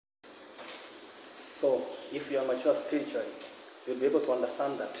So if you are mature spiritually, you'll be able to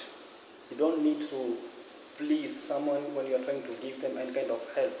understand that you don't need to please someone when you are trying to give them any kind of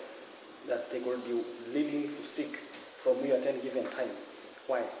help that they could be willing to seek from you at any given time.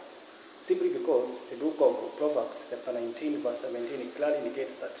 Why? Simply because the book of Proverbs chapter 19 verse 17 clearly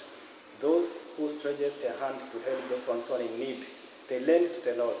indicates that those who stretches their hand to help those ones who are in need, they lend to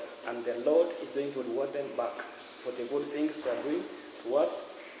the Lord, and the Lord is going to reward them back for the good things they are doing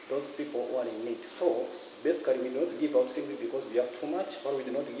towards those people who are in need. So basically, we do not give out simply because we have too much, or we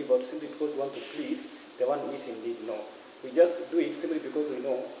do not give out simply because we want to please the one who is in need. No, we just do it simply because we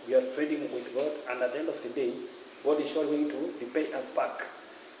know we are trading with God, and at the end of the day, God is sure going to repay us back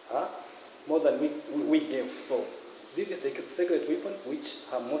more than we gave. So this is the secret weapon which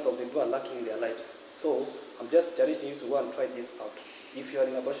most of the people are lacking in their lives. So I'm just challenging you to go and try this out. If you are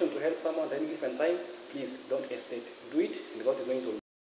in a position to help someone at any given time, please don't hesitate. Do it, and God is going to